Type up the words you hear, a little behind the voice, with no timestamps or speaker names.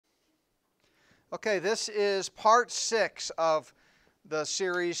Okay, this is part 6 of the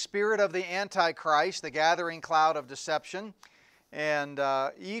series Spirit of the Antichrist, the Gathering Cloud of Deception. And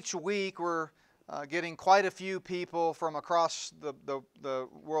each week we're getting quite a few people from across the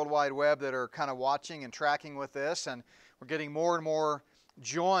World Wide Web that are kind of watching and tracking with this. And we're getting more and more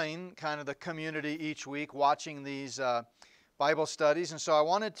join kind of the community each week watching these Bible studies. And so I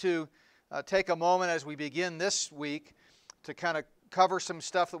wanted to take a moment as we begin this week to kind of cover some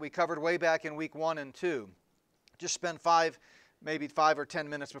stuff that we covered way back in week 1 and 2. Just spend maybe 5 or 10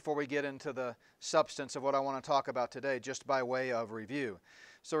 minutes before we get into the substance of what I want to talk about today, just by way of review.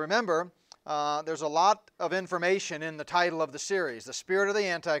 So remember, there's a lot of information in the title of the series, The Spirit of the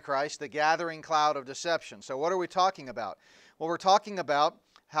Antichrist, the Gathering Cloud of Deception. So what are we talking about? Well, we're talking about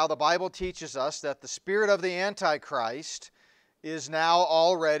how the Bible teaches us that the spirit of the Antichrist is now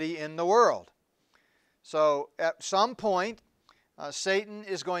already in the world. So at some point, Satan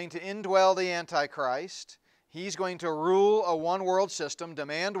is going to indwell the Antichrist. He's going to rule a one-world system,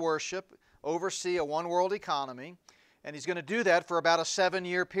 demand worship, oversee a one-world economy, and he's going to do that for about a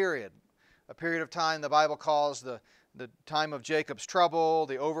 7-year period, a period of time the Bible calls the time of Jacob's trouble,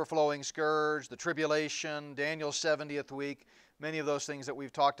 the overflowing scourge, the tribulation, Daniel's 70th week, many of those things that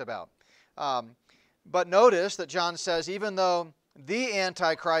we've talked about. But notice that John says even though the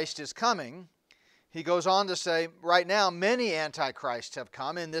Antichrist is coming, he goes on to say, right now, many antichrists have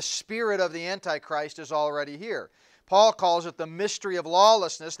come, and this spirit of the Antichrist is already here. Paul calls it the mystery of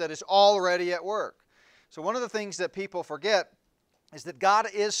lawlessness that is already at work. So one of the things that people forget is that God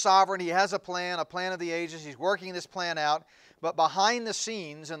is sovereign. He has a plan of the ages. He's working this plan out. But behind the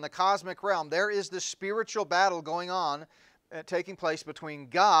scenes in the cosmic realm, there is this spiritual battle going on, taking place between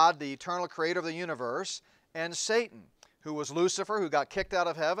God, the eternal creator of the universe, and Satan, who was Lucifer, who got kicked out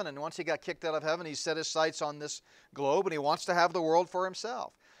of heaven. And once he got kicked out of heaven, he set his sights on this globe, and he wants to have the world for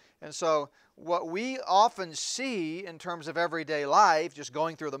himself. And so what we often see in terms of everyday life, just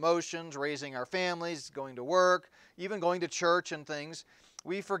going through the motions, raising our families, going to work, even going to church and things,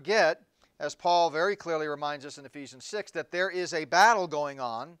 we forget, as Paul very clearly reminds us in Ephesians 6, that there is a battle going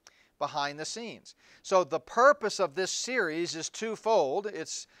on behind the scenes. So the purpose of this series is twofold.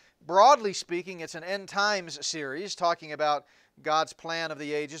 Broadly speaking, it's an end times series talking about God's plan of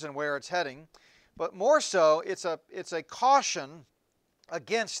the ages and where it's heading. But more so, it's a caution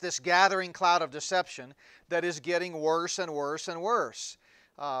against this gathering cloud of deception that is getting worse and worse and worse.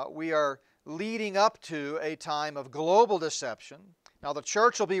 We are leading up to a time of global deception. Now, the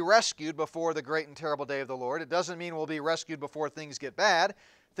church will be rescued before the great and terrible day of the Lord. It doesn't mean we'll be rescued before things get bad.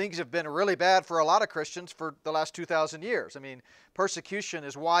 Things have been really bad for a lot of Christians for the last 2,000 years. I mean, persecution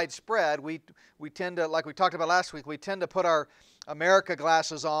is widespread. We tend to, like we talked about last week, we tend to put our America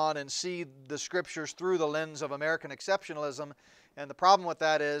glasses on and see the Scriptures through the lens of American exceptionalism. And the problem with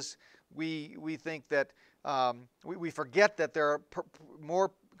that is we think that we forget that there are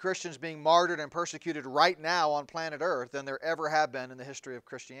more Christians being martyred and persecuted right now on planet Earth than there ever have been in the history of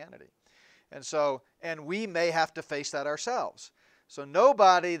Christianity. And we may have to face that ourselves. So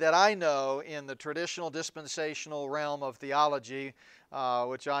nobody that I know in the traditional dispensational realm of theology,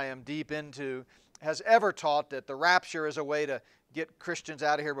 which I am deep into, has ever taught that the rapture is a way to get Christians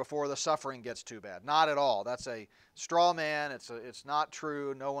out of here before the suffering gets too bad. Not at all. That's a straw man. It's not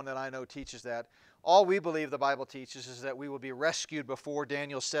true. No one that I know teaches that. All we believe the Bible teaches is that we will be rescued before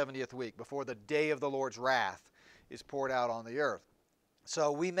Daniel's 70th week, before the day of the Lord's wrath is poured out on the earth.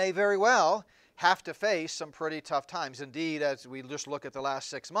 So we may very well have to face some pretty tough times. Indeed, as we just look at the last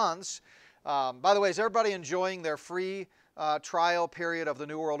 6 months. By the way, is everybody enjoying their free trial period of the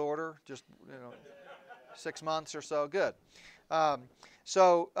New World Order? Just 6 months or so? Good.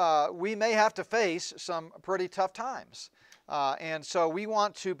 So we may have to face some pretty tough times. And so we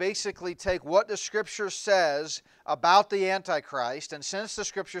want to basically take what the Scripture says about the Antichrist, and since the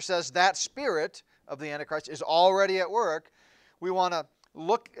Scripture says that spirit of the Antichrist is already at work, we want to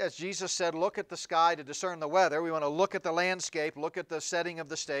look, as Jesus said, look at the sky to discern the weather. We want to look at the landscape, look at the setting of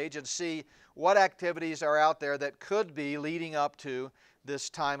the stage, and see what activities are out there that could be leading up to this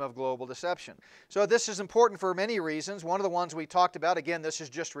time of global deception. So this is important for many reasons. One of the ones we talked about, again, this is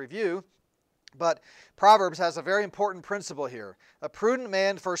just review, but Proverbs has a very important principle here. A prudent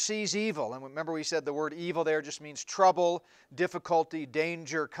man foresees evil. And remember we said the word evil there just means trouble, difficulty,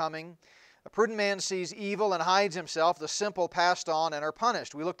 danger coming. A prudent man sees evil and hides himself. The simple passed on and are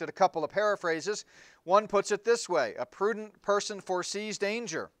punished. We looked at a couple of paraphrases. One puts it this way: a prudent person foresees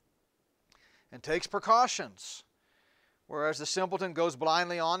danger and takes precautions, whereas the simpleton goes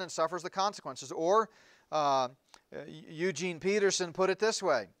blindly on and suffers the consequences. Or Eugene Peterson put it this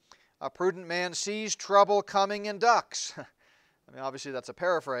way: a prudent man sees trouble coming and ducks. I mean, obviously that's a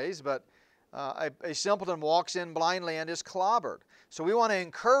paraphrase, but A simpleton walks in blindly and is clobbered. So we want to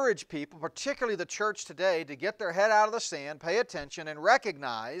encourage people, particularly the church today, to get their head out of the sand, pay attention, and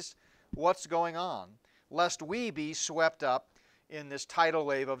recognize what's going on, lest we be swept up in this tidal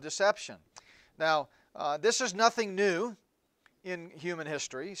wave of deception. Now, this is nothing new in human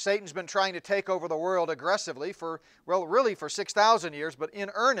history. Satan's been trying to take over the world aggressively really for 6,000 years, but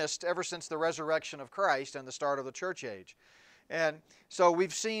in earnest ever since the resurrection of Christ and the start of the church age. And so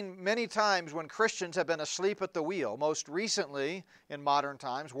we've seen many times when Christians have been asleep at the wheel, most recently in modern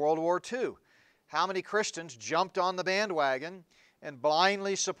times, World War II. How many Christians jumped on the bandwagon and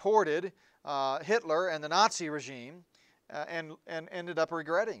blindly supported Hitler and the Nazi regime and ended up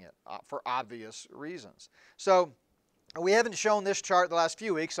regretting it for obvious reasons. So we haven't shown this chart the last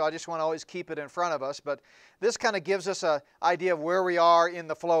few weeks, so I just want to always keep it in front of us. But this kind of gives us an idea of where we are in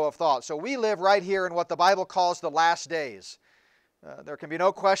the flow of thought. So we live right here in what the Bible calls the last days. There can be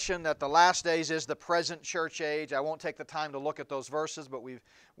no question that the last days is the present church age. I won't take the time to look at those verses, but we've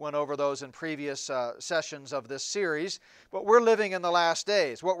went over those in previous sessions of this series. But we're living in the last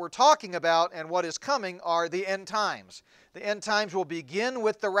days. What we're talking about and what is coming are the end times. The end times will begin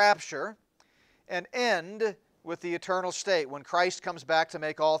with the rapture and end with the eternal state when Christ comes back to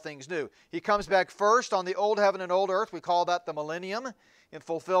make all things new. He comes back first on the old heaven and old earth. We call that the millennium in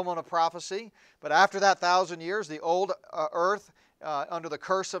fulfillment of prophecy. But after that 1,000 years, the old earth under the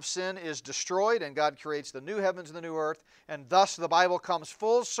curse of sin is destroyed, and God creates the new heavens and the new earth, and thus the Bible comes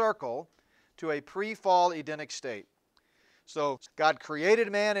full circle to a pre-fall Edenic state. So God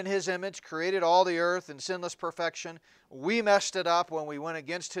created man in His image, created all the earth in sinless perfection. We messed it up when we went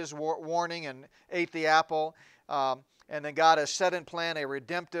against His warning and ate the apple. And then God has set in plan a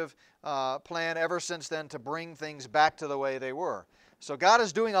redemptive plan ever since then to bring things back to the way they were. So God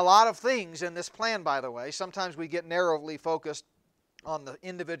is doing a lot of things in this plan, by the way. Sometimes we get narrowly focused on the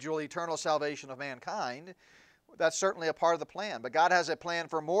individual eternal salvation of mankind. That's certainly a part of the plan. But God has a plan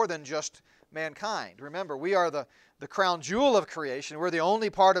for more than just mankind. Remember, we are the crown jewel of creation. We're the only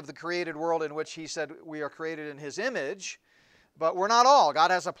part of the created world in which He said we are created in His image. But we're not all.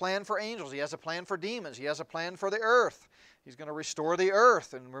 God has a plan for angels. He has a plan for demons. He has a plan for the earth. He's going to restore the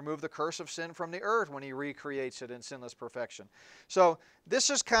earth and remove the curse of sin from the earth when He recreates it in sinless perfection. So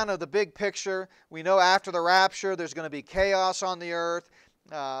this is kind of the big picture. We know after the rapture there's going to be chaos on the earth.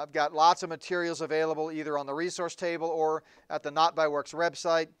 I've got lots of materials available either on the resource table or at the Not by Works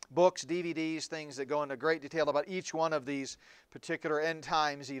website, books, DVDs, things that go into great detail about each one of these particular end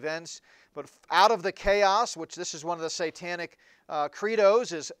times events. But out of the chaos, which this is one of the satanic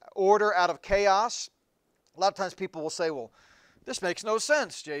credos, is order out of chaos. A lot of times people will say, well, this makes no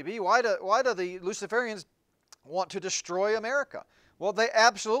sense, JB. Why do the Luciferians want to destroy America? Well, they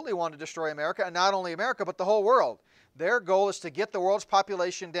absolutely want to destroy America, and not only America, but the whole world. Their goal is to get the world's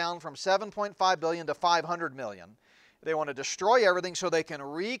population down from 7.5 billion to 500 million. They want to destroy everything so they can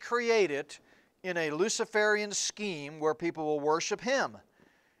recreate it in a Luciferian scheme where people will worship him.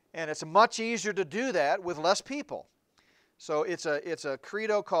 And it's much easier to do that with less people. So it's a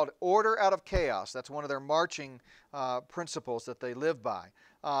credo called order out of chaos. That's one of their marching principles that they live by.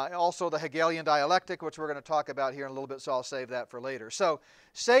 Also the Hegelian dialectic, which we're going to talk about here in a little bit, so I'll save that for later. So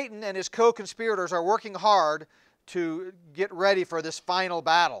Satan and his co-conspirators are working hard to get ready for this final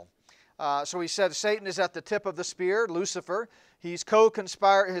battle. So he said Satan is at the tip of the spear, Lucifer. His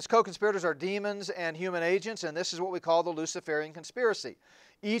co-conspirators are demons and human agents, and this is what we call the Luciferian conspiracy.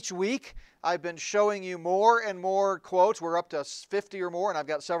 Each week, I've been showing you more and more quotes. We're up to 50 or more, and I've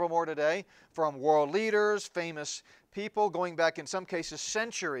got several more today, from world leaders, famous people, going back in some cases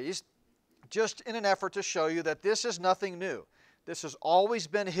centuries, just in an effort to show you that this is nothing new. This has always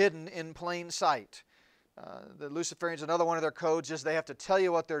been hidden in plain sight. The Luciferians, another one of their codes is they have to tell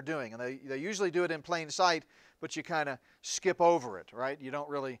you what they're doing. And they usually do it in plain sight, but you kind of skip over it, right? You don't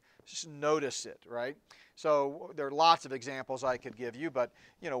really notice it, right? So there are lots of examples I could give you, but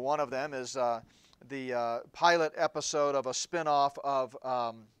one of them is the pilot episode of a spin-off of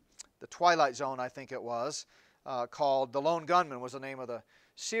The Twilight Zone, I think it was, called The Lone Gunman was the name of the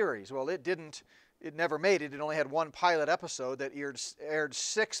series. Well, it never made it. It only had one pilot episode that aired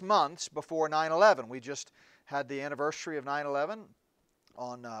 6 months before 9/11. We just had the anniversary of 9/11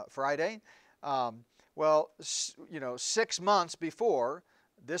 on Friday. 6 months before,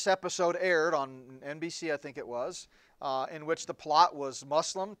 this episode aired on NBC, I think it was, in which the plot was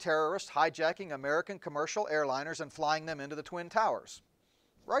Muslim terrorists hijacking American commercial airliners and flying them into the Twin Towers.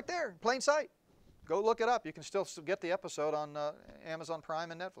 Right there, plain sight. Go look it up. You can still get the episode on Amazon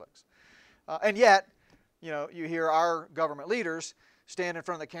Prime and Netflix. And yet, you hear our government leaders stand in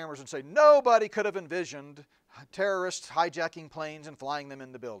front of the cameras and say, nobody could have envisioned terrorists hijacking planes and flying them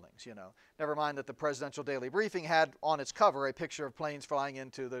into buildings, you know. Never mind that the Presidential Daily Briefing had on its cover a picture of planes flying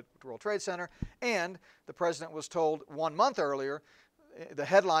into the World Trade Center, and the president was told 1 month earlier, the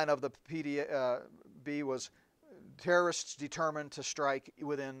headline of the PDB was terrorists determined to strike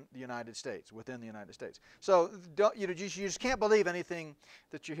within the United States, So you just can't believe anything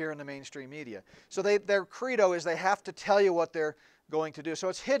that you hear in the mainstream media. So their credo is they have to tell you what they're going to do. So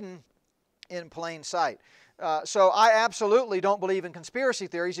it's hidden in plain sight. So I absolutely don't believe in conspiracy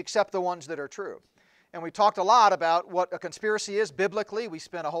theories except the ones that are true. And we talked a lot about what a conspiracy is biblically. We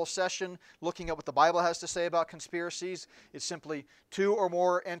spent a whole session looking at what the Bible has to say about conspiracies. It's simply two or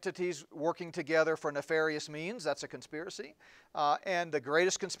more entities working together for nefarious means. That's a conspiracy. And the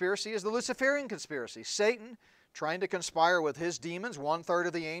greatest conspiracy is the Luciferian conspiracy. Satan trying to conspire with his demons, 1/3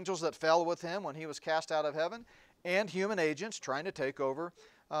 of the angels that fell with him when he was cast out of heaven, and human agents trying to take over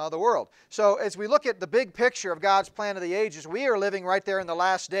the world. So as we look at the big picture of God's plan of the ages, we are living right there in the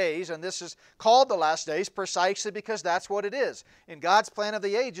last days, and this is called the last days precisely because that's what it is. In God's plan of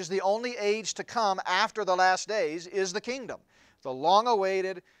the ages, the only age to come after the last days is the kingdom. The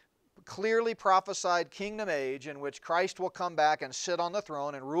long-awaited, clearly prophesied kingdom age in which Christ will come back and sit on the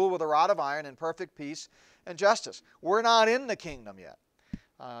throne and rule with a rod of iron in perfect peace and justice. We're not in the kingdom yet.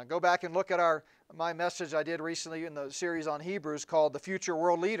 Go back and look at my message I did recently in the series on Hebrews called The Future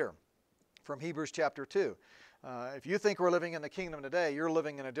World Leader from Hebrews chapter 2. If you think we're living in the kingdom today, you're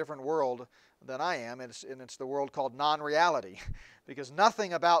living in a different world than I am, and it's the world called non-reality because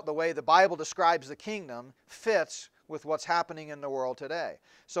nothing about the way the Bible describes the kingdom fits with what's happening in the world today.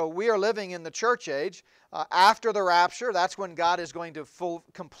 So we are living in the church age. After the rapture, that's when God is going to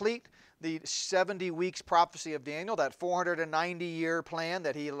complete the 70 weeks prophecy of Daniel, that 490-year plan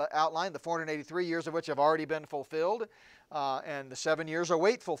that he outlined, the 483 years of which have already been fulfilled, and the 7 years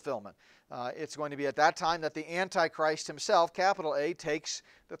await fulfillment. It's going to be at that time that the Antichrist himself, capital A, takes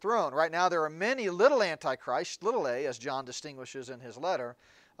the throne. Right now there are many little Antichrists, little a, as John distinguishes in his letter,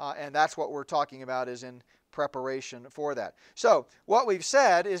 and that's what we're talking about is in preparation for that. So what we've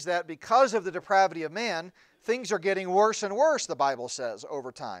said is that because of the depravity of man, things are getting worse and worse, the Bible says,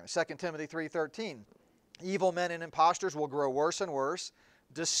 over time. 2 Timothy 3:13, evil men and impostors will grow worse and worse,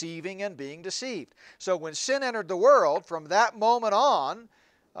 deceiving and being deceived. So when sin entered the world, from that moment on,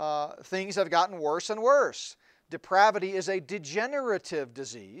 things have gotten worse and worse. Depravity is a degenerative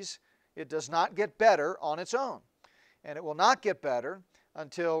disease. It does not get better on its own. And it will not get better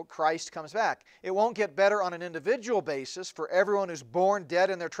until Christ comes back. It won't get better on an individual basis for everyone who's born dead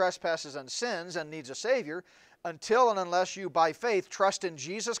in their trespasses and sins and needs a Savior until and unless you, by faith, trust in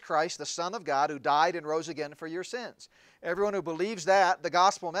Jesus Christ, the Son of God, who died and rose again for your sins. Everyone who believes that, the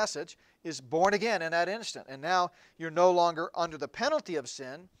gospel message, is born again in that instant. And now you're no longer under the penalty of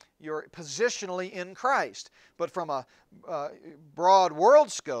sin. You're positionally in Christ. But from a broad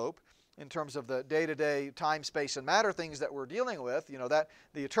world scope, in terms of the day-to-day time, space, and matter things that we're dealing with, you know, that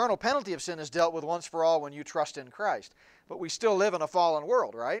the eternal penalty of sin is dealt with once for all when you trust in Christ. But we still live in a fallen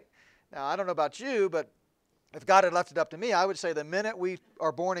world, right? Now, I don't know about you, but if God had left it up to me, I would say the minute we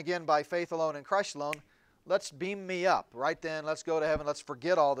are born again by faith alone in Christ alone, let's beam me up right then. Let's go to heaven. Let's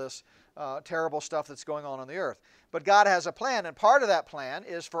forget all this terrible stuff that's going on the earth. But God has a plan, and part of that plan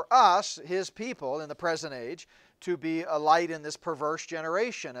is for us, His people in the present age, to be a light in this perverse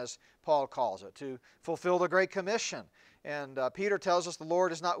generation, as Paul calls it, to fulfill the Great Commission. And Peter tells us the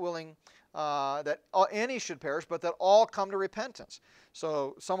Lord is not willing that any should perish, but that all come to repentance.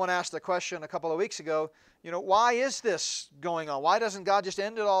 So someone asked the question a couple of weeks ago, you know, why is this going on? Why doesn't God just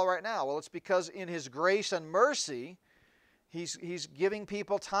end it all right now? Well, it's because in His grace and mercy, He's giving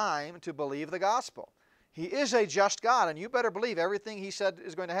people time to believe the gospel. He is a just God, and you better believe everything He said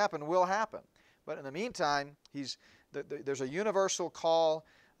is going to happen will happen. But in the meantime, there's a universal call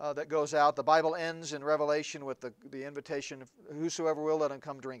that goes out. The Bible ends in Revelation with the invitation, whosoever will, let him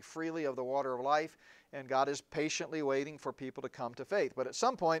come drink freely of the water of life. And God is patiently waiting for people to come to faith. But at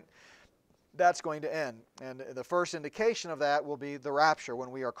some point, that's going to end. And the first indication of that will be the rapture,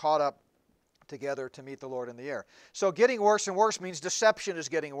 when we are caught up together to meet the Lord in the air. So getting worse and worse means deception is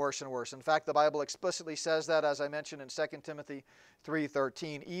getting worse and worse. In fact, the Bible explicitly says that, as I mentioned in 2 Timothy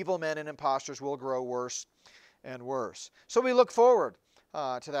 3:13, evil men and impostors will grow worse and worse. So we look forward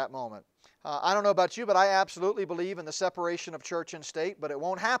to that moment. I don't know about you, but I absolutely believe in the separation of church and state, but it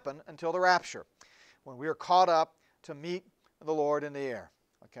won't happen until the rapture, when we are caught up to meet the Lord in the air.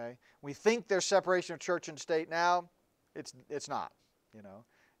 Okay? We think there's separation of church and state now. It's not. You know,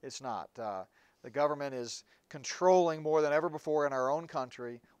 it's not. The government is controlling more than ever before in our own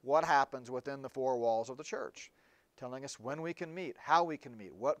country what happens within the four walls of the church. telling us when we can meet, how we can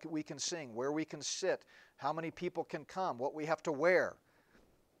meet, what we can sing, where we can sit, how many people can come, what we have to wear.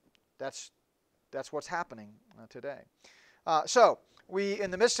 That's what's happening today. So,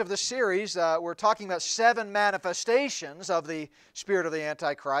 in the midst of this series, we're talking about 7 manifestations of the spirit of the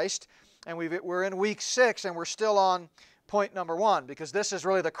Antichrist. And we're in week 6, and we're still on point number 1, because this is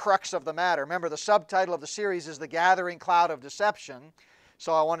really the crux of the matter. Remember, the subtitle of the series is The Gathering Cloud of Deception.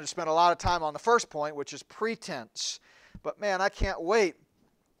 So I wanted to spend a lot of time on the first point, which is pretense. But man, I can't wait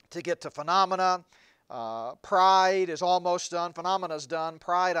to get to phenomena. Pride is almost done. Phenomena is done.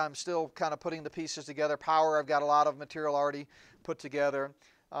 Pride, I'm still kind of putting the pieces together. Power, I've got a lot of material already put together.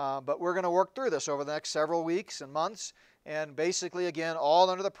 But we're going to work through this over the next several weeks and months. And basically, again, all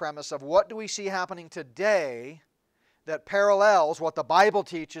under the premise of what do we see happening today that parallels what the Bible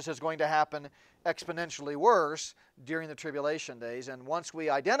teaches is going to happen exponentially worse during the tribulation days. And once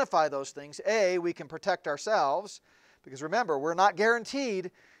we identify those things, A, we can protect ourselves, because remember, we're not guaranteed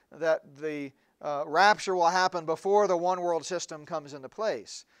that the rapture will happen before the one world system comes into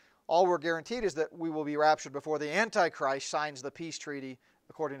place. All we're guaranteed is that we will be raptured before the Antichrist signs the peace treaty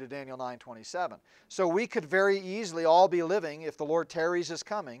according to Daniel 9:27. So we could very easily all be living, if the Lord tarries his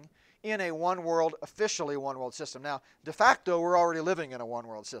coming, in a one-world, officially one-world system. Now, de facto, we're already living in a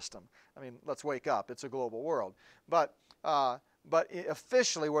one-world system. I mean, let's wake up. It's a global world. But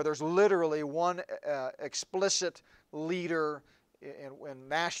officially, where there's literally one explicit leader and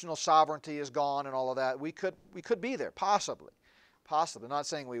national sovereignty is gone and all of that, we could be there, possibly. Possibly. Not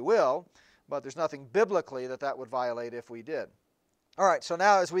saying we will, but there's nothing biblically that would violate if we did. All right, so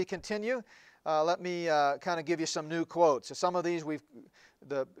now as we continue, let me kind of give you some new quotes. So some of these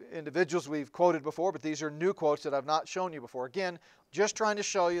the individuals we've quoted before, but these are new quotes that I've not shown you before. Again, just trying to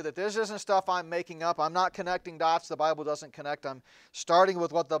show you that this isn't stuff I'm making up. I'm not connecting dots. The Bible doesn't connect. I'm starting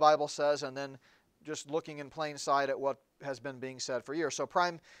with what the Bible says and then just looking in plain sight at what has been being said for years. So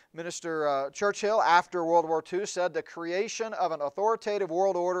Prime Minister Churchill, after World War II, said the creation of an authoritative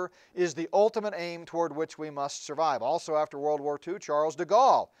world order is the ultimate aim toward which we must survive. Also after World War II, Charles de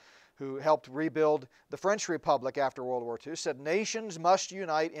Gaulle, who helped rebuild the French Republic after World War II, said nations must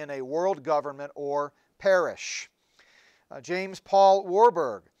unite in a world government or perish. James Paul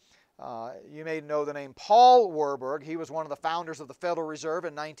Warburg, you may know the name Paul Warburg. He was one of the founders of the Federal Reserve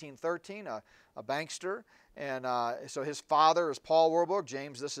in 1913, a bankster. And so his father is Paul Warburg.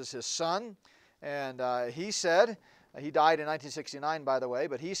 James, this is his son. And he said, he died in 1969, by the way,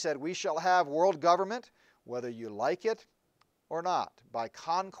 but he said, we shall have world government whether you like it or not, by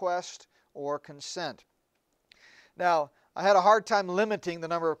conquest or consent. Now, I had a hard time limiting the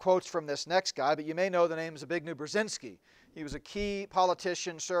number of quotes from this next guy, but you may know the name Zbigniew Brzezinski. He was a key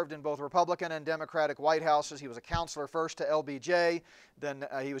politician, served in both Republican and Democratic White Houses. He was a counselor first to LBJ, then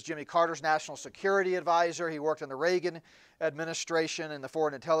he was Jimmy Carter's national security advisor. He worked in the Reagan administration in the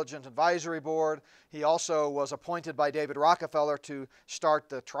Foreign Intelligence Advisory Board. He also was appointed by David Rockefeller to start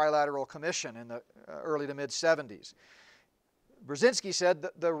the Trilateral Commission in the early to mid-70s. Brzezinski said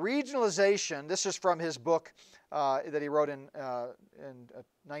that the regionalization, this is from his book that he wrote in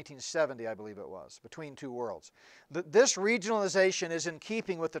 1970, I believe it was, Between Two Worlds. This regionalization is in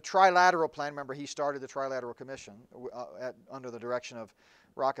keeping with the Trilateral Plan. Remember, he started the Trilateral Commission under the direction of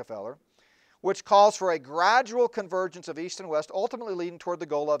Rockefeller, which calls for a gradual convergence of East and West, ultimately leading toward the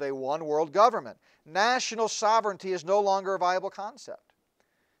goal of a one-world government. National sovereignty is no longer a viable concept.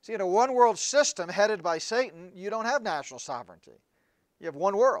 See, in a one-world system headed by Satan, you don't have national sovereignty. You have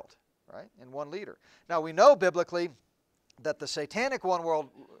one world, right, and one leader. Now, we know biblically that the satanic one-world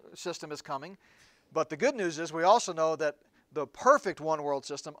system is coming, but the good news is we also know that the perfect one-world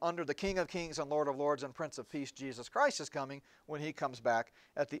system under the King of Kings and Lord of Lords and Prince of Peace, Jesus Christ, is coming when he comes back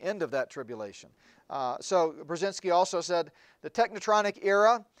at the end of that tribulation. So Brzezinski also said the technotronic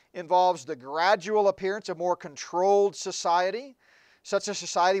era involves the gradual appearance of more controlled society. Such a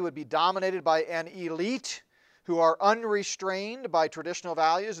society would be dominated by an elite who are unrestrained by traditional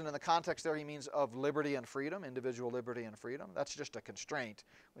values, and in the context there he means of liberty and freedom, individual liberty and freedom. That's just a constraint.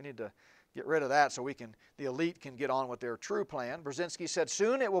 We need to get rid of that so the elite can get on with their true plan. Brzezinski said,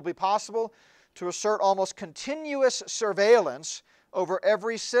 soon it will be possible to assert almost continuous surveillance over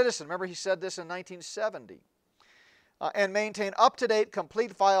every citizen. Remember, he said this in 1970. And maintain up-to-date,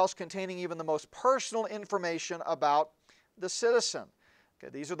 complete files containing even the most personal information about the citizen. Okay,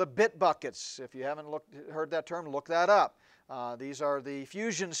 these are the bit buckets. If you haven't heard that term, look that up. These are the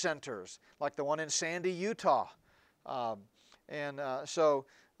fusion centers, like the one in Sandy, Utah. So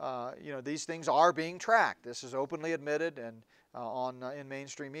these things are being tracked. This is openly admitted and in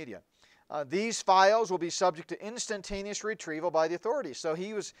mainstream media. These files will be subject to instantaneous retrieval by the authorities. So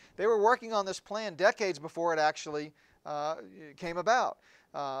they were working on this plan decades before it actually came about.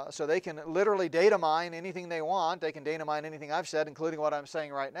 So they can literally data mine anything they want. They can data mine anything I've said, including what I'm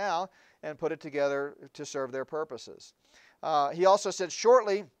saying right now, and put it together to serve their purposes. He also said,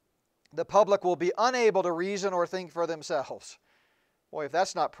 shortly, the public will be unable to reason or think for themselves. Boy, if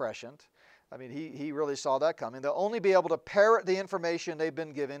that's not prescient. I mean, he really saw that coming. They'll only be able to parrot the information they've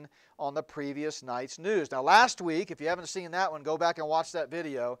been given on the previous night's news. Now, last week, if you haven't seen that one, go back and watch that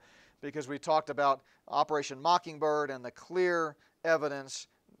video, because we talked about Operation Mockingbird and the clear evidence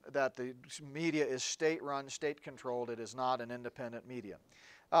that the media is state-run, state-controlled. It is not an independent media.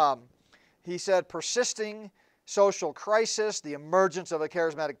 He said, persisting social crisis, the emergence of a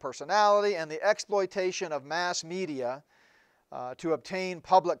charismatic personality, and the exploitation of mass media to obtain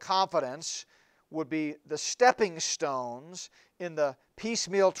public confidence would be the stepping stones in the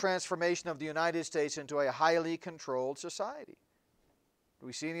piecemeal transformation of the United States into a highly controlled society. Do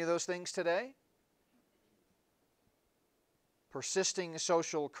we see any of those things today? Persisting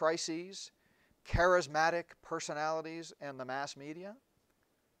social crises, charismatic personalities, and the mass media?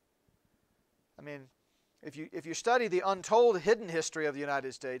 I mean, if you study the untold hidden history of the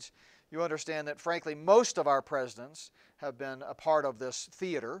United States, you understand that, frankly, most of our presidents have been a part of this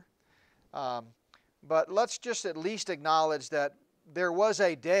theater. But let's just at least acknowledge that there was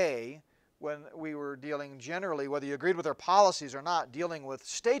a day when we were dealing generally, whether you agreed with their policies or not, dealing with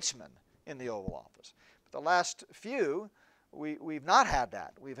statesmen in the Oval Office. But the last few, we've not had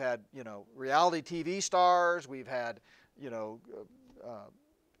that. We've had, reality TV stars. We've had,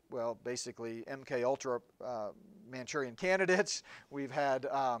 well, basically MK Ultra Manchurian candidates. We've had,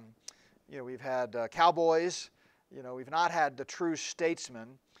 cowboys. We've not had the true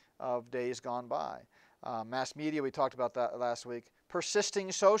statesmen of days gone by. Mass media, we talked about that last week.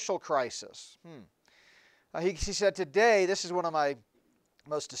 Persisting social crisis. He said today, this is one of my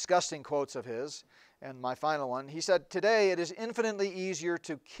most disgusting quotes of his, and my final one. He said, today it is infinitely easier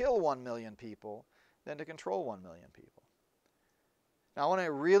to kill 1 million people than to control 1 million people. Now I want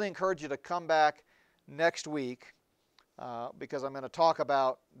to really encourage you to come back next week because I'm going to talk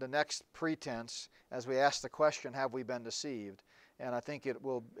about the next pretense as we ask the question, have we been deceived? And I think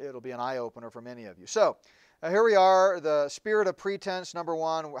it'll be an eye-opener for many of you. So here we are, the spirit of pretense, number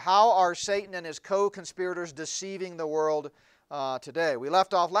one. How are Satan and his co-conspirators deceiving the world today? We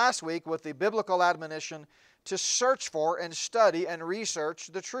left off last week with the biblical admonition to search for and study and research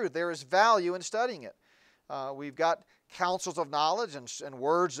the truth. There is value in studying it. We've got counsels of knowledge and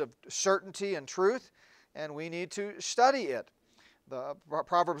words of certainty and truth, and we need to study it. The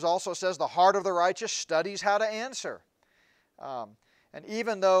Proverbs also says the heart of the righteous studies how to answer. And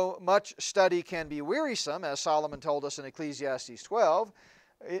even though much study can be wearisome, as Solomon told us in Ecclesiastes 12,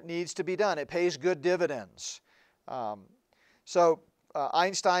 it needs to be done. It pays good dividends.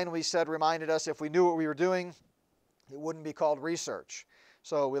 Einstein, we said, reminded us if we knew what we were doing, it wouldn't be called research.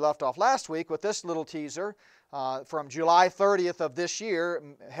 So we left off last week with this little teaser from July 30th of this year,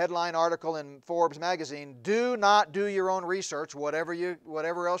 headline article in Forbes magazine, do not do your own research, whatever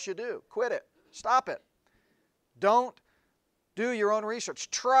else you do. Quit it. Stop it. Don't do your own research.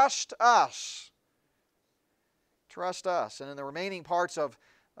 Trust us. Trust us. And in the remaining parts of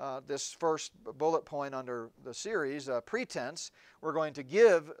this first bullet point under the series, pretense, we're going to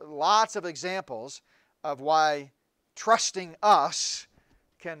give lots of examples of why trusting us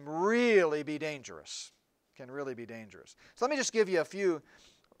can really be dangerous. Can really be dangerous. So let me just give you a few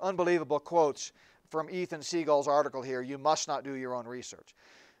unbelievable quotes from Ethan Segal's article here, You Must Not Do Your Own Research.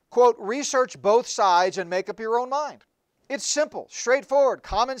 Quote, research both sides and make up your own mind. It's simple, straightforward,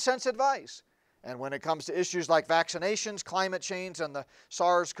 common sense advice. And when it comes to issues like vaccinations, climate change, and the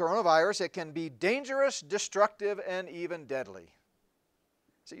SARS coronavirus, it can be dangerous, destructive, and even deadly.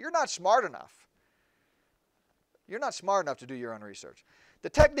 So you're not smart enough. You're not smart enough to do your own research. The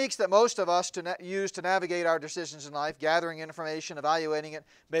techniques that most of us use to navigate our decisions in life, gathering information, evaluating it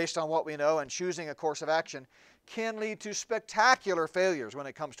based on what we know, and choosing a course of action, can lead to spectacular failures when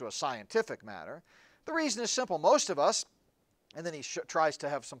it comes to a scientific matter. The reason is simple. Most of us, and then he tries to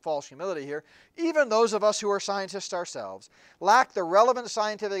have some false humility here, even those of us who are scientists ourselves, lack the relevant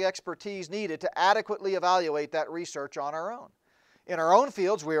scientific expertise needed to adequately evaluate that research on our own. In our own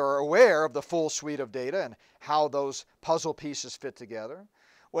fields, we are aware of the full suite of data and how those puzzle pieces fit together.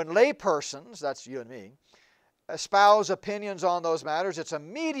 When laypersons, that's you and me, espouse opinions on those matters, it's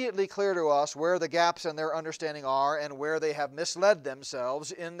immediately clear to us where the gaps in their understanding are and where they have misled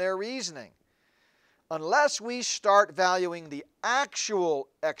themselves in their reasoning. Unless we start valuing the actual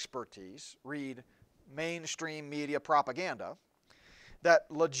expertise, read mainstream media propaganda, that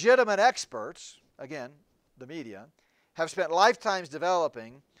legitimate experts, again, the media, have spent lifetimes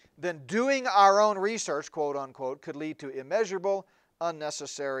developing, then doing our own research, quote unquote, could lead to immeasurable,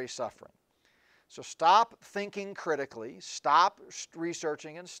 unnecessary suffering. So stop thinking critically, stop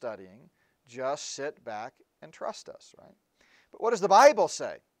researching and studying, just sit back and trust us, right? But what does the Bible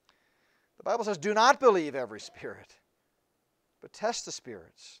say? The Bible says, do not believe every spirit, but test the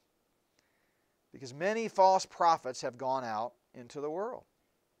spirits, because many false prophets have gone out into the world.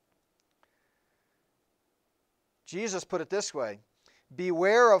 Jesus put it this way,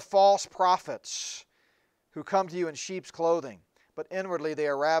 beware of false prophets who come to you in sheep's clothing, but inwardly they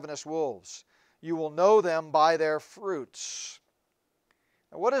are ravenous wolves. You will know them by their fruits.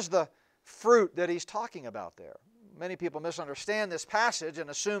 Now, what is the fruit that he's talking about there? Many people misunderstand this passage and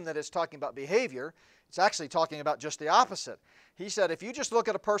assume that it's talking about behavior. It's actually talking about just the opposite. He said, if you just look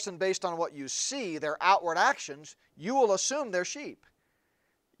at a person based on what you see, their outward actions, you will assume they're sheep.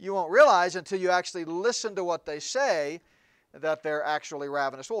 You won't realize until you actually listen to what they say that they're actually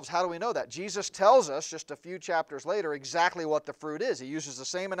ravenous wolves. How do we know that? Jesus tells us just a few chapters later exactly what the fruit is. He uses the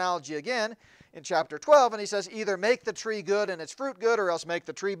same analogy again in chapter 12, and he says, either make the tree good and its fruit good, or else make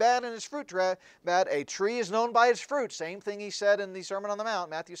the tree bad and its fruit bad. A tree is known by its fruit. Same thing he said in the Sermon on the Mount,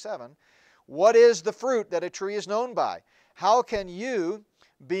 Matthew 7. What is the fruit that a tree is known by? How can you,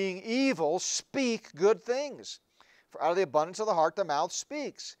 being evil, speak good things? For out of the abundance of the heart the mouth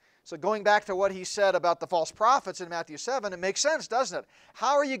speaks. So going back to what he said about the false prophets in Matthew 7, it makes sense, doesn't it?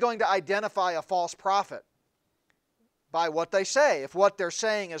 How are you going to identify a false prophet? By what they say. If what they're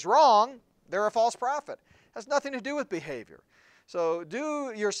saying is wrong, they're a false prophet. It has nothing to do with behavior. So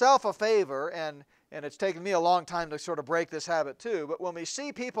do yourself a favor, and it's taken me a long time to sort of break this habit too, but when we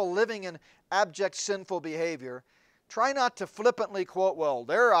see people living in abject sinful behavior, try not to flippantly quote, well,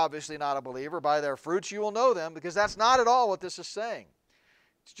 they're obviously not a believer. By their fruits you will know them, because that's not at all what this is saying.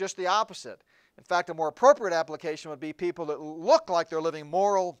 It's just the opposite. In fact, a more appropriate application would be people that look like they're living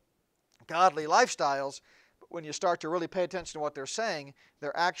moral, godly lifestyles, but when you start to really pay attention to what they're saying,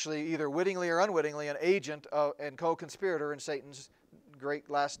 they're actually either wittingly or unwittingly an agent and co-conspirator in Satan's great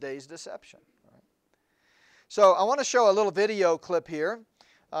last days deception. Right? So I want to show a little video clip here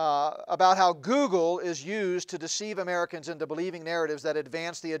about how Google is used to deceive Americans into believing narratives that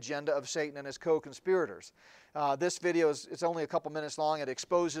advance the agenda of Satan and his co-conspirators. This video it's only a couple minutes long. It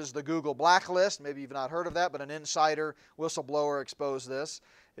exposes the Google blacklist. Maybe you've not heard of that, but an insider whistleblower exposed this.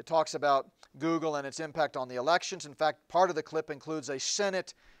 It talks about Google and its impact on the elections. In fact, part of the clip includes a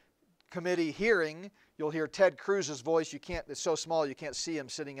Senate committee hearing. You'll hear Ted Cruz's voice. It's so small you can't see him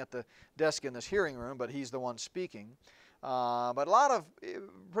sitting at the desk in this hearing room, but he's the one speaking. But a lot of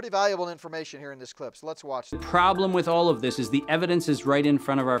pretty valuable information here in this clip, so let's watch it. The problem with all of this is the evidence is right in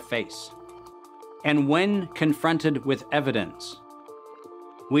front of our face. And when confronted with evidence,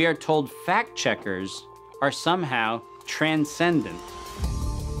 we are told fact checkers are somehow transcendent.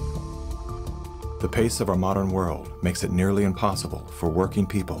 The pace of our modern world makes it nearly impossible for working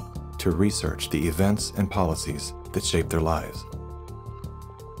people to research the events and policies that shape their lives.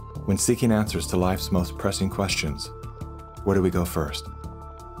 When seeking answers to life's most pressing questions, where do we go first?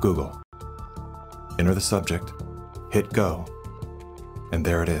 Google. Enter the subject, hit go, and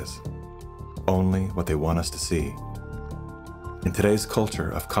there it is. Only what they want us to see. In today's culture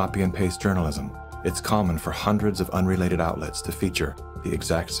of copy and paste journalism, it's common for hundreds of unrelated outlets to feature the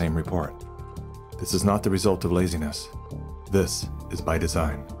exact same report. This is not the result of laziness. This is by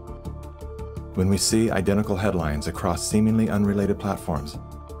design. When we see identical headlines across seemingly unrelated platforms,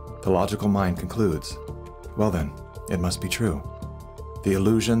 the logical mind concludes, well then, it must be true. The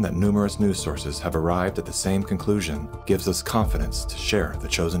illusion that numerous news sources have arrived at the same conclusion gives us confidence to share the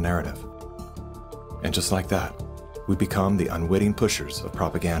chosen narrative. And just like that, we become the unwitting pushers of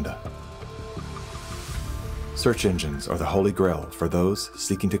propaganda. Search engines are the holy grail for those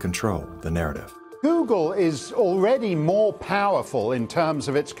seeking to control the narrative. Google is already more powerful in terms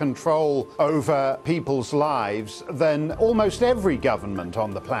of its control over people's lives than almost every government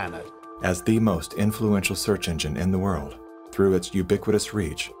on the planet. As the most influential search engine in the world, through its ubiquitous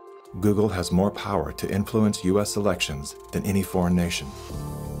reach, Google has more power to influence U.S. elections than any foreign nation.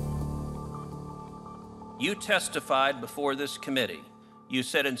 You testified before this committee. You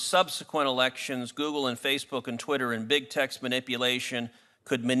said in subsequent elections, Google and Facebook and Twitter and big text manipulation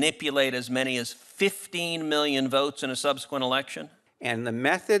could manipulate as many as 15 million votes in a subsequent election? And the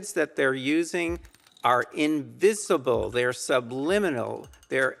methods that they're using are invisible, they're subliminal,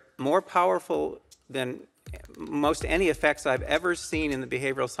 they're more powerful than most any effects I've ever seen in the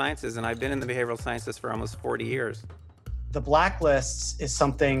behavioral sciences, and I've been in the behavioral sciences for almost 40 years. The blacklists is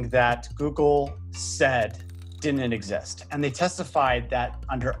something that Google said didn't exist. And they testified that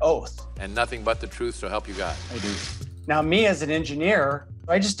under oath. And nothing but the truth, so help you God. I do. Now, me as an engineer,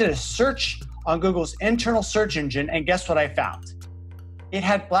 I just did a search on Google's internal search engine, and guess what I found? It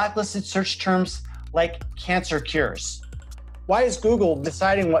had blacklisted search terms like cancer cures. Why is Google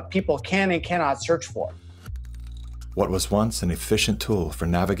deciding what people can and cannot search for? What was once an efficient tool for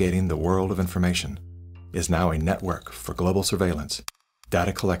navigating the world of information is now a network for global surveillance,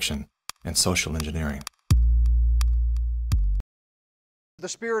 data collection, and social engineering. The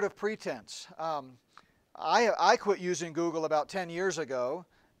spirit of pretense. I quit using Google about 10 years ago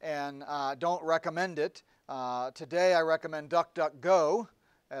and don't recommend it. Today I recommend DuckDuckGo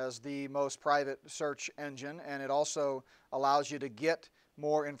as the most private search engine, and it also allows you to get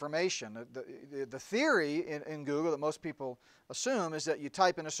more information. The theory in Google that most people assume is that you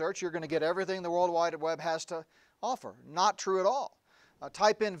type in a search, you're going to get everything the World Wide Web has to offer. Not true at all.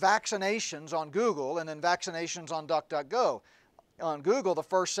 Type in vaccinations on Google and then vaccinations on DuckDuckGo. On Google, the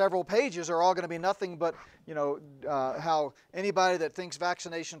first several pages are all going to be nothing but, how anybody that thinks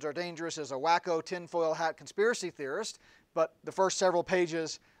vaccinations are dangerous is a wacko tinfoil hat conspiracy theorist. But the first several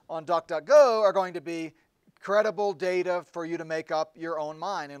pages on DuckDuckGo are going to be credible data for you to make up your own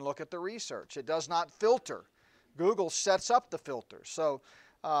mind and look at the research. It does not filter. Google sets up the filters. So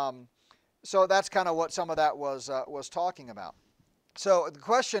that's kind of what some of that was talking about. So the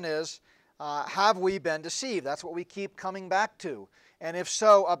question is, have we been deceived? That's what we keep coming back to. And if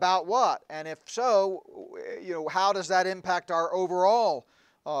so, about what? And if so, how does that impact our overall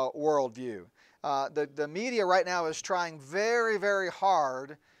worldview? The media right now is trying very, very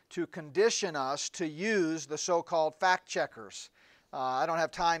hard to condition us to use the so-called fact checkers. I don't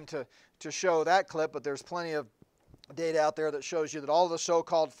have time to show that clip, but there's plenty of data out there that shows you that all the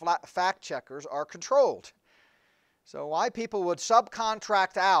so-called fact checkers are controlled. So why people would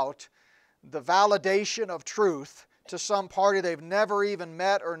subcontract out the validation of truth to some party they've never even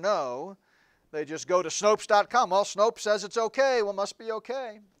met or know, they just go to Snopes.com. Well, Snopes says it's okay. Well, must be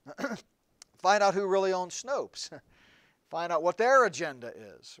okay. Find out who really owns Snopes. Find out what their agenda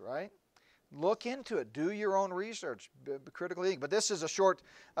is, right? Look into it. Do your own research. Critically think. But this is a short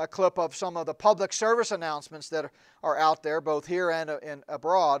clip of some of the public service announcements that are out there, both here and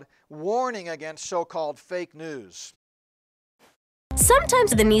abroad, warning against so-called fake news.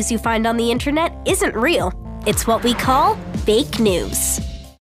 Sometimes the news you find on the internet isn't real. It's what we call fake news.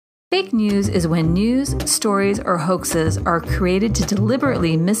 Fake news is when news, stories, or hoaxes are created to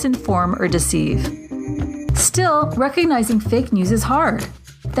deliberately misinform or deceive. Still, recognizing fake news is hard.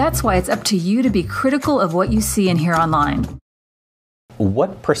 That's why it's up to you to be critical of what you see and hear online.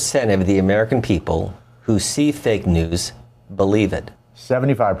 What percent of the American people who see fake news believe it?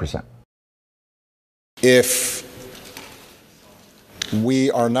 75%. If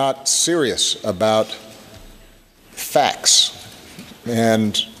we are not serious about facts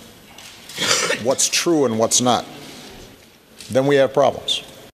and what's true and what's not, then we have problems.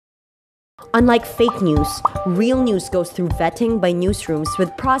 Unlike fake news, real news goes through vetting by newsrooms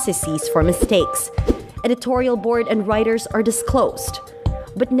with processes for mistakes. Editorial board and writers are disclosed.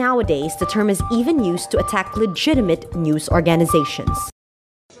 But nowadays, the term is even used to attack legitimate news organizations.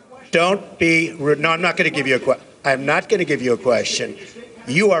 Don't be rude. No, I'm not going to give you a question. I'm not going to give you a question.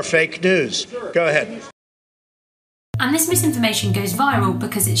 You are fake news. Go ahead. And this misinformation goes viral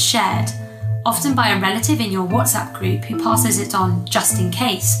because it's shared, often by a relative in your WhatsApp group who passes it on just in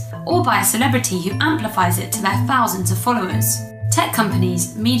case, or by a celebrity who amplifies it to their thousands of followers. Tech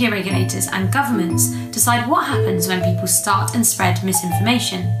companies, media regulators, and governments decide what happens when people start and spread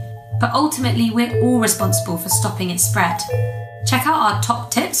misinformation. But ultimately, we're all responsible for stopping its spread. Check out our top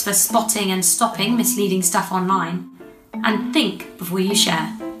tips for spotting and stopping misleading stuff online. And think before you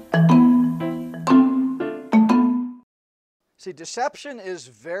share. See, deception is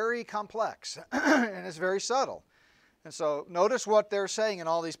very complex and it's very subtle. And so notice what they're saying in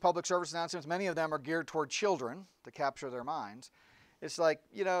all these public service announcements. Many of them are geared toward children to capture their minds. It's like,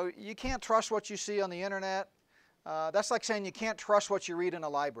 you can't trust what you see on the internet. That's like saying you can't trust what you read in a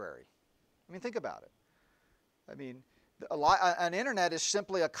library. I mean, think about it. I mean, an internet is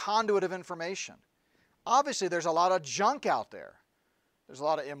simply a conduit of information. Obviously, there's a lot of junk out there. There's a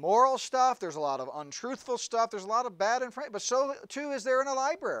lot of immoral stuff. There's a lot of untruthful stuff. There's a lot of bad information. But so, too, is there in a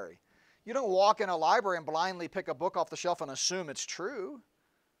library. You don't walk in a library and blindly pick a book off the shelf and assume it's true.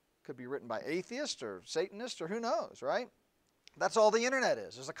 It could be written by atheists or Satanists or who knows, right? That's all the internet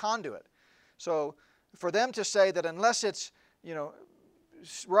is a conduit. So for them to say that unless it's,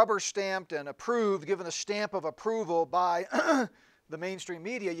 rubber stamped and approved, given a stamp of approval by the mainstream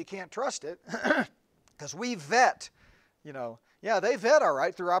media, you can't trust it because we vet, they vet all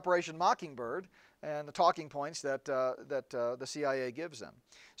right through Operation Mockingbird. and the talking points that, the CIA gives them.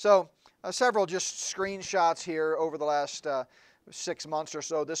 So several just screenshots here over the last 6 months or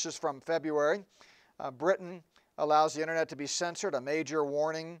so. This is from February. Britain allows the internet to be censored, a major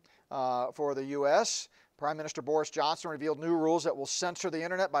warning for the U.S. Prime Minister Boris Johnson revealed new rules that will censor the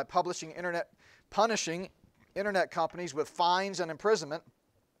internet by punishing internet companies with fines and imprisonment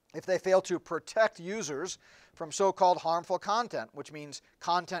if they fail to protect users from so-called harmful content, which means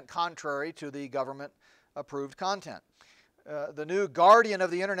content contrary to the government-approved content. The new guardian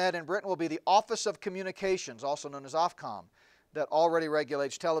of the internet in Britain will be the Office of Communications, also known as Ofcom, that already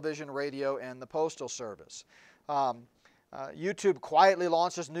regulates television, radio, and the postal service. YouTube quietly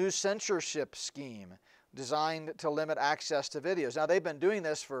launches new censorship scheme designed to limit access to videos. Now, they've been doing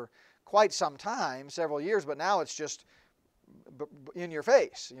this for quite some time, several years, but now it's just in your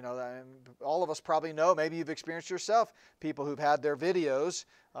face. You know, all of us probably know, maybe you've experienced yourself, people who've had their videos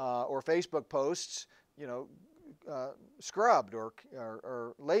or Facebook posts, you know, scrubbed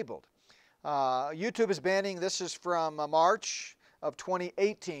or labeled. YouTube is banning, this is from March of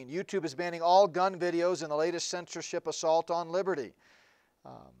 2018, YouTube is banning all gun videos in the latest censorship assault on liberty.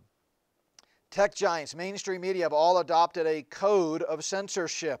 Tech giants, mainstream media have all adopted a code of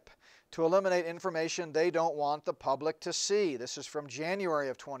censorship to eliminate information they don't want the public to see. This is from January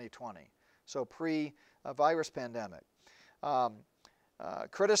of 2020, so pre-virus pandemic.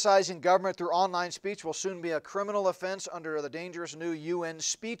 Criticizing government through online speech will soon be a criminal offense under the dangerous new UN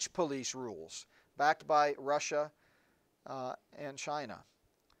speech police rules, backed by Russia and China.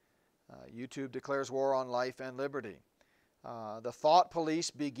 YouTube declares war on life and liberty. The thought police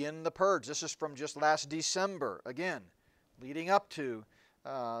begin the purge. This is from just last December, again, leading up to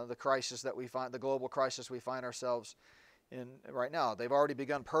the crisis that we find, the global crisis we find ourselves in right now. They've already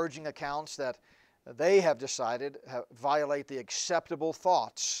begun purging accounts that they have decided violate the acceptable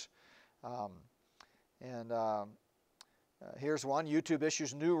thoughts. Here's one. YouTube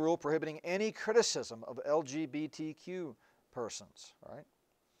issues new rule prohibiting any criticism of LGBTQ persons. Right?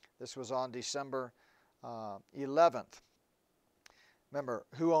 This was on December 11th. Remember,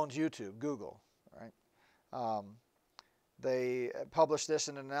 who owns YouTube? Google. Right? They published this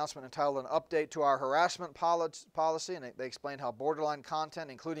in an announcement entitled An Update to Our Harassment Policy, and they explained how borderline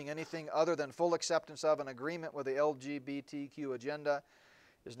content, including anything other than full acceptance of an agreement with the LGBTQ agenda,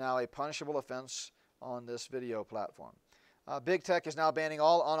 is now a punishable offense on this video platform. Big Tech is now banning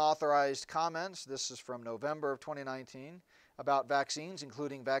all unauthorized comments. This is from November of 2019 about vaccines,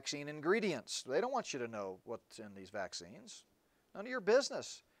 including vaccine ingredients. They don't want you to know what's in these vaccines. None of your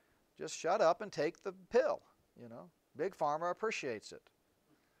business. Just shut up and take the pill, you know. Big Pharma appreciates it.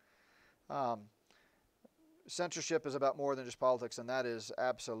 Censorship is about more than just politics, and that is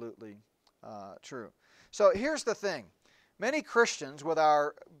absolutely true. So here's the thing. Many Christians, with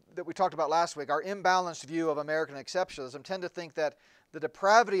that we talked about last week, our imbalanced view of American exceptionalism, tend to think that the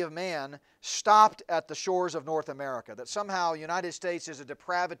depravity of man stopped at the shores of North America, that somehow the United States is a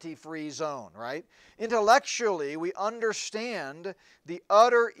depravity-free zone, right? Intellectually, we understand the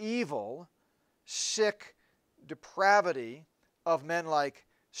utter evil, sick depravity of men like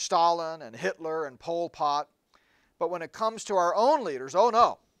Stalin and Hitler and Pol Pot. But when it comes to our own leaders, oh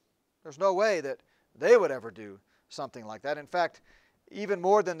no, there's no way that they would ever do something like that. In fact, even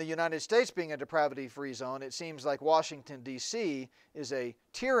more than the United States being a depravity-free zone, it seems like Washington, D.C. is a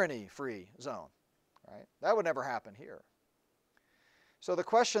tyranny-free zone. Right? That would never happen here. So the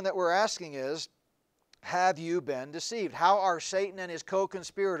question that we're asking is, have you been deceived? How are Satan and his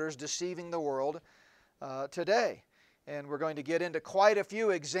co-conspirators deceiving the world today? And we're going to get into quite a few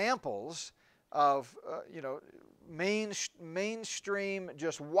examples of mainstream,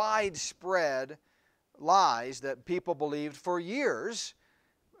 just widespread lies that people believed for years.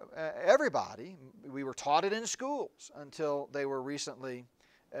 Everybody, we were taught it in schools until they were recently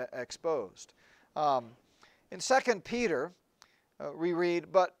exposed. In 2 Peter, we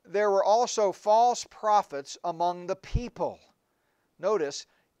read, "But there were also false prophets among the people." Notice,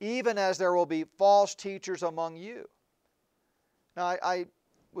 even as there will be false teachers among you. Now, I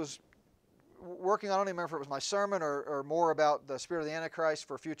was working on, I don't even remember if it was my sermon or more about the spirit of the Antichrist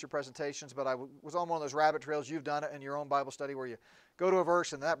for future presentations, but I was on one of those rabbit trails. You've done it in your own Bible study where you go to a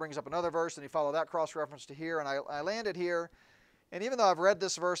verse and that brings up another verse and you follow that cross-reference to here, and I landed here. And even though I've read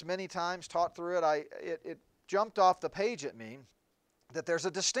this verse many times, taught through it, it jumped off the page at me that there's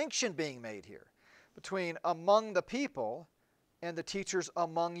a distinction being made here between among the people and the teachers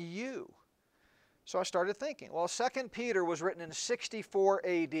among you. So I started thinking, well, 2 Peter was written in 64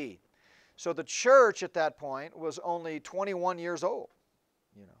 AD. So the church at that point was only 21 years old,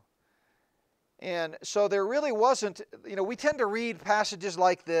 you know. And so there really wasn't, you know, we tend to read passages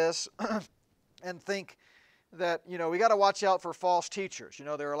like this and think that, we got to watch out for false teachers.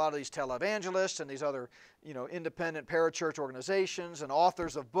 There are a lot of these televangelists and these other, independent parachurch organizations and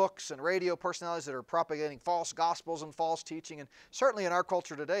authors of books and radio personalities that are propagating false gospels and false teaching. And certainly in our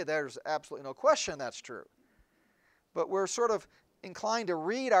culture today, there's absolutely no question that's true. But we're sort of inclined to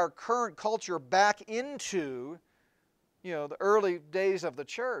read our current culture back into, the early days of the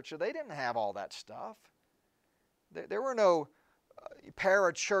church. They didn't have all that stuff. There were no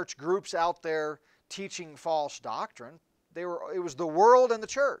parachurch groups out there teaching false doctrine. It was the world and the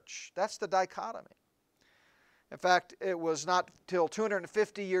church. That's the dichotomy. In fact, it was not till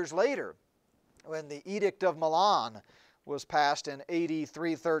 250 years later when the Edict of Milan was passed in AD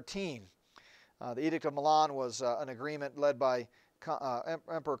 313. The Edict of Milan was an agreement led by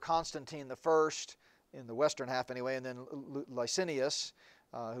Emperor Constantine I, in the western half anyway, and then Licinius,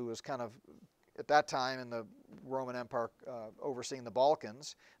 who was kind of at that time in the Roman Empire overseeing the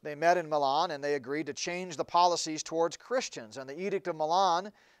Balkans. They met in Milan and they agreed to change the policies towards Christians. And the Edict of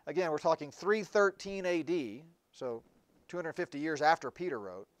Milan, again, we're talking 313 AD, so 250 years after Peter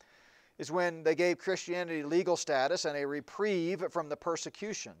wrote, is when they gave Christianity legal status and a reprieve from the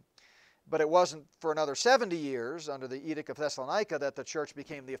persecution. But it wasn't for another 70 years under the Edict of Thessalonica that the church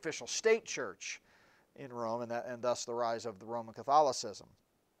became the official state church in Rome, and thus the rise of the Roman Catholicism.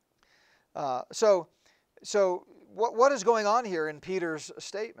 So what is going on here in Peter's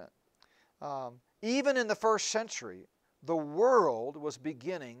statement? Even in the first century, the world was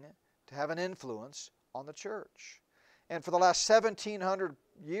beginning to have an influence on the church. And for the last 1,700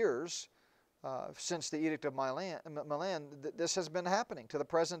 years, since the Edict of Milan, this has been happening to the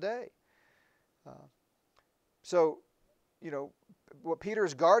present day. What Peter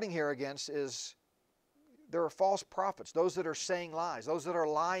is guarding here against is there are false prophets, those that are saying lies, those that are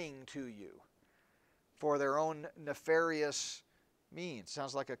lying to you for their own nefarious means.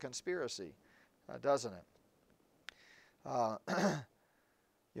 Sounds like a conspiracy, doesn't it?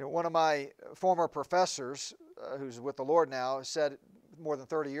 One of my former professors, who's with the Lord now, said more than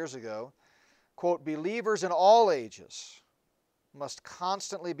 30 years ago, quote, "Believers in all ages must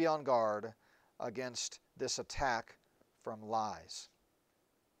constantly be on guard against this attack from lies."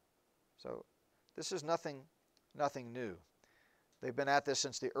 So this is nothing new. They've been at this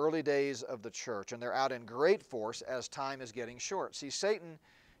since the early days of the church, and they're out in great force as time is getting short. See, Satan,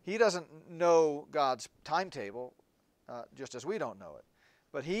 he doesn't know God's timetable, just as we don't know it.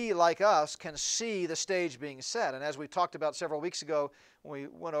 But he, like us, can see the stage being set. And as we talked about several weeks ago when we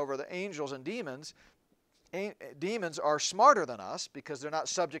went over the angels and demons, demons are smarter than us because they're not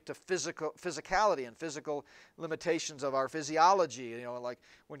subject to physicality and physical limitations of our physiology. Like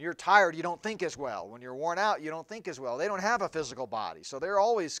when you're tired, you don't think as well. When you're worn out, you don't think as well. They don't have a physical body, so they're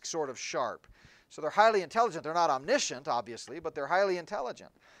always sort of sharp. So they're highly intelligent. They're not omniscient, obviously, but they're highly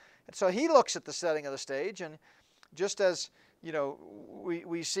intelligent. And so he looks at the setting of the stage, and just as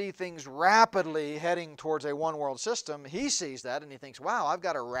we see things rapidly heading towards a one-world system, he sees that and he thinks, wow, I've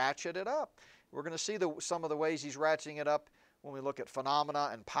got to ratchet it up. We're going to see some of the ways he's ratcheting it up when we look at phenomena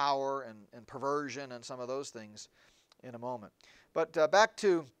and power and perversion and some of those things in a moment. But back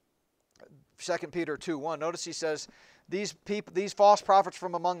to 2 Peter 2:1. Notice he says, these false prophets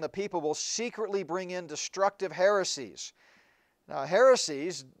from among the people will secretly bring in destructive heresies. Now,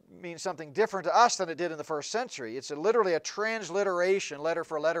 heresies means something different to us than it did in the first century. It's literally a transliteration, letter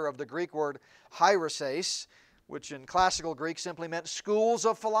for letter, of the Greek word hiereses, which in classical Greek simply meant schools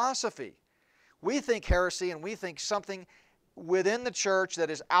of philosophy. We think heresy and we think something within the church that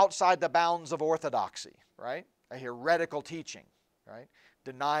is outside the bounds of orthodoxy, right? A heretical teaching, right?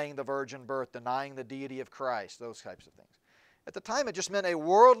 Denying the virgin birth, denying the deity of Christ, those types of things. At the time, it just meant a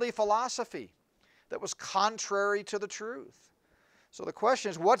worldly philosophy that was contrary to the truth. So the question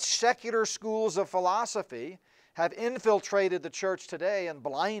is, what secular schools of philosophy have infiltrated the church today and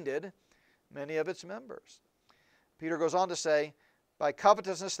blinded many of its members? Peter goes on to say, by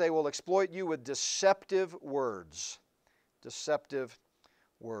covetousness they will exploit you with deceptive words. Deceptive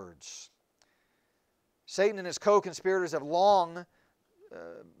words. Satan and his co-conspirators have long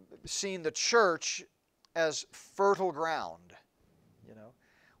seen the church as fertile ground.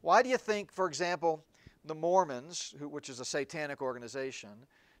 Why do you think, for example, the Mormons, which is a satanic organization,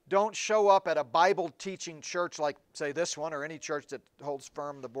 don't show up at a Bible-teaching church like, say, this one, or any church that holds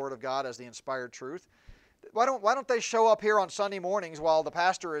firm the Word of God as the inspired truth? Why don't they show up here on Sunday mornings while the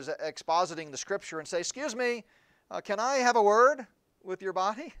pastor is expositing the Scripture and say, excuse me, can I have a word with your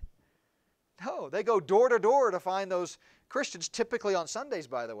body? No, they go door to door to find those Christians, typically on Sundays,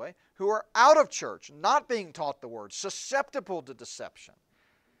 by the way, who are out of church, not being taught the Word, susceptible to deception.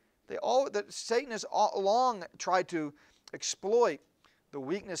 Satan has long tried to exploit the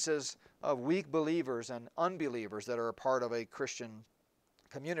weaknesses weak believers and unbelievers that are a part of a Christian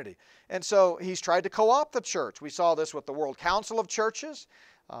community. And so he's tried to co-opt the church. We saw this with the World Council of Churches.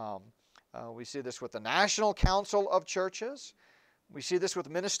 We see this with the National Council of Churches. We see this with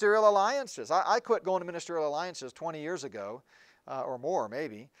ministerial alliances. I quit going to ministerial alliances 20 years ago, or more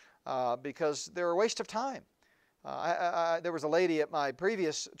maybe, because they're a waste of time. There was a lady at my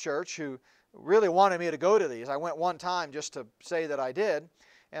previous church who really wanted me to go to these. I went one time just to say that I did,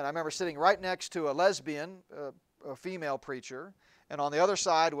 and I remember sitting right next to a lesbian, a female preacher, and on the other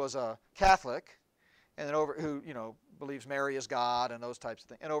side was a Catholic, and then who believes Mary is God and those types of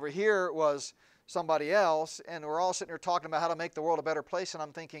things. And over here was somebody else, and we're all sitting here talking about how to make the world a better place, and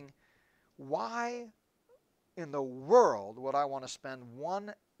I'm thinking, why in the world would I want to spend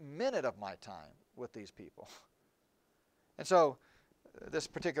 1 minute of my time with these people? And so this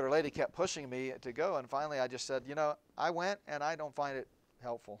particular lady kept pushing me to go, and finally I just said, I went and I don't find it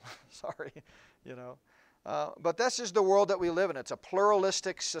helpful. Sorry, But this is the world that we live in. It's a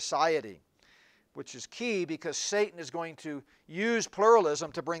pluralistic society, which is key because Satan is going to use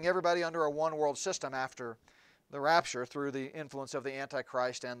pluralism to bring everybody under a one-world system after the rapture through the influence of the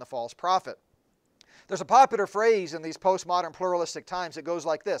Antichrist and the false prophet. There's a popular phrase in these postmodern pluralistic times that goes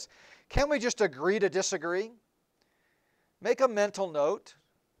like this: can we just agree to disagree? Make a mental note.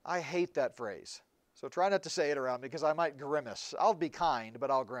 I hate that phrase, so try not to say it around me because I might grimace. I'll be kind,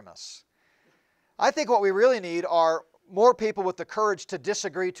 but I'll grimace. I think what we really need are more people with the courage to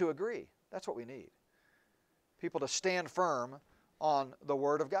disagree to agree. That's what we need. People to stand firm on the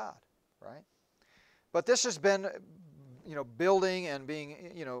Word of God, right? But this has been, building and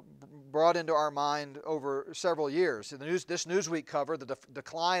being, brought into our mind over several years. This Newsweek cover, The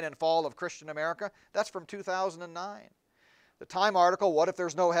Decline and Fall of Christian America, that's from 2009. The Time article, What If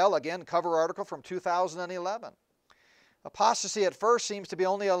There's No Hell? Again, cover article from 2011. Apostasy at first seems to be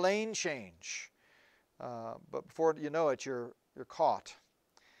only a lane change. But before you know it, you're caught.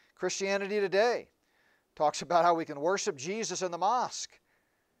 Christianity Today talks about how we can worship Jesus in the mosque.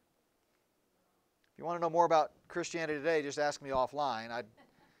 If you want to know more about Christianity Today, just ask me offline. I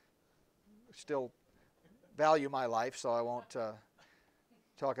still value my life, so I won't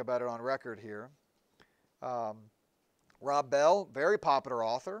talk about it on record here. Rob Bell, very popular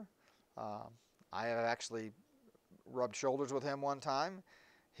author. I have actually rubbed shoulders with him one time.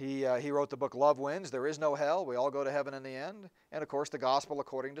 He wrote the book Love Wins, There Is No Hell, We All Go to Heaven in the End, and of course the Gospel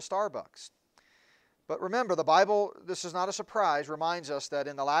According to Starbucks. But remember, the Bible, this is not a surprise, reminds us that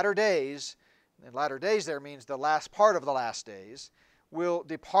in the latter days, and latter days there means the last part of the last days, will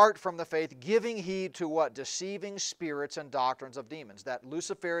depart from the faith, giving heed to what? Deceiving spirits and doctrines of demons. That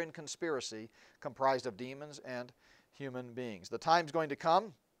Luciferian conspiracy comprised of demons and human beings. The time's going to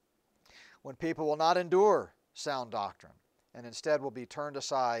come when people will not endure sound doctrine and instead will be turned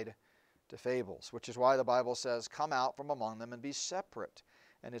aside to fables, which is why the Bible says, come out from among them and be separate.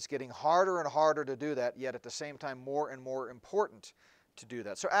 And it's getting harder and harder to do that, yet at the same time more and more important to do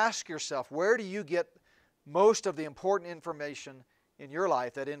that. So ask yourself, where do you get most of the important information in your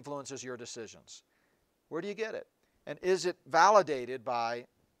life that influences your decisions? Where do you get it? And is it validated by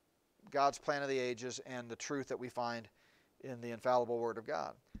God's plan of the ages and the truth that we find in the infallible Word of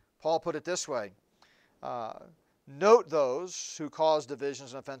God? Paul put it this way, note those who cause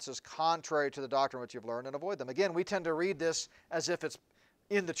divisions and offenses contrary to the doctrine which you've learned and avoid them. Again, we tend to read this as if it's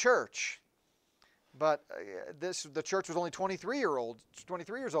in the church, but the church was only 23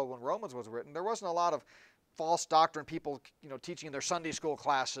 years old when Romans was written. There wasn't a lot of false doctrine people, teaching in their Sunday school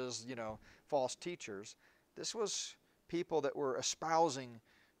classes, false teachers. This was people that were espousing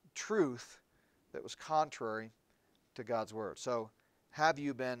truth that was contrary to God's Word. So have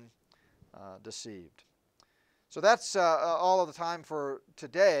you been deceived? So that's all of the time for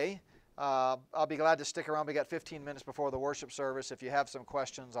today. I'll be glad to stick around. We got 15 minutes before the worship service. If you have some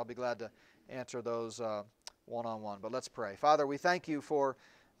questions, I'll be glad to answer those one-on-one. But let's pray. Father, we thank you for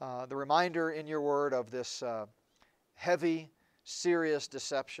the reminder in your Word of this heavy, serious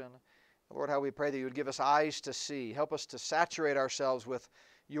deception. Lord, how we pray that you would give us eyes to see. Help us to saturate ourselves with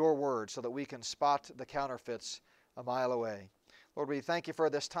your Word so that we can spot the counterfeits a mile away. Lord, we thank you for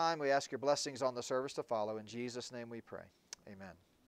this time. We ask your blessings on the service to follow. In Jesus' name we pray. Amen.